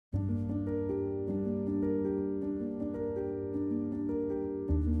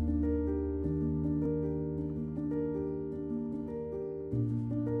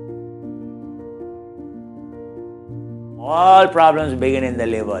All problems begin in the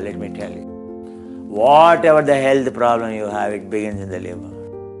liver, let me tell you. Whatever the health problem you have, it begins in the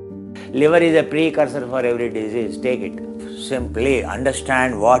liver. Liver is a precursor for every disease. Take it. Simply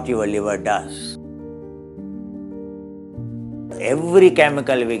understand what your liver does. Every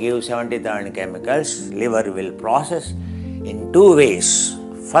chemical we give, 70,000 chemicals, liver will process in two ways.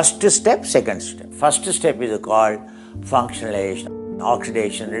 First step, second step. First step is called functionalization,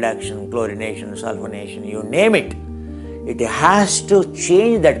 oxidation, reduction, chlorination, sulfonation, you name it. It has to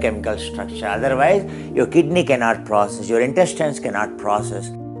change that chemical structure. Otherwise, your kidney cannot process, your intestines cannot process.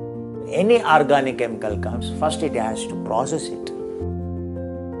 Any organic chemical comes, first it has to process it.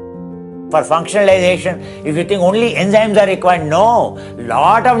 For functionalization, if you think only enzymes are required, no,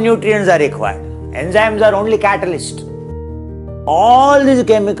 lot of nutrients are required. Enzymes are only catalyst. All these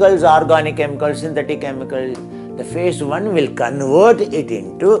chemicals, organic chemicals, synthetic chemicals, the phase one will convert it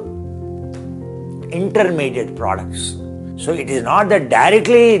into intermediate products. So it is not that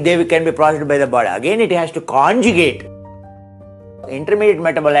directly they can be processed by the body. Again, it has to conjugate. Intermediate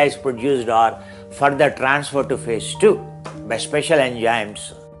metabolites produced are further transferred to phase two by special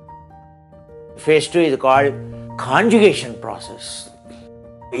enzymes. Phase two is called conjugation process.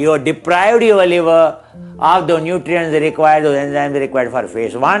 You have deprived your liver of the nutrients required, those enzymes required for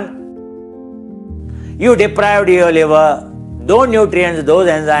phase one. You deprived your liver those nutrients, those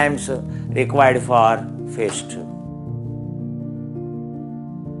enzymes required for phase two.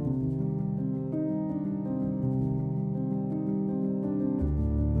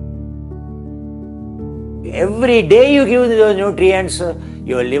 Every day you give those nutrients,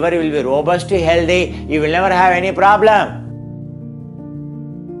 your liver will be robust, healthy, you will never have any problem.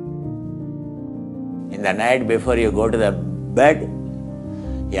 In the night before you go to the bed,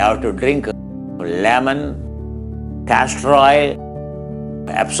 you have to drink lemon, castor oil,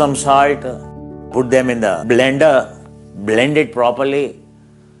 Epsom salt, put them in the blender, blend it properly,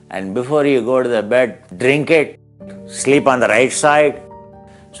 and before you go to the bed, drink it, sleep on the right side.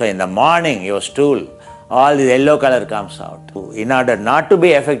 So in the morning, your stool, all the yellow color comes out. In order not to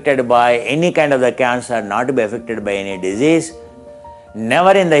be affected by any kind of the cancer, not to be affected by any disease,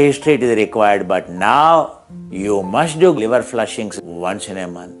 never in the history it is required, but now you must do liver flushings once in a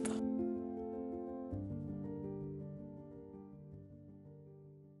month.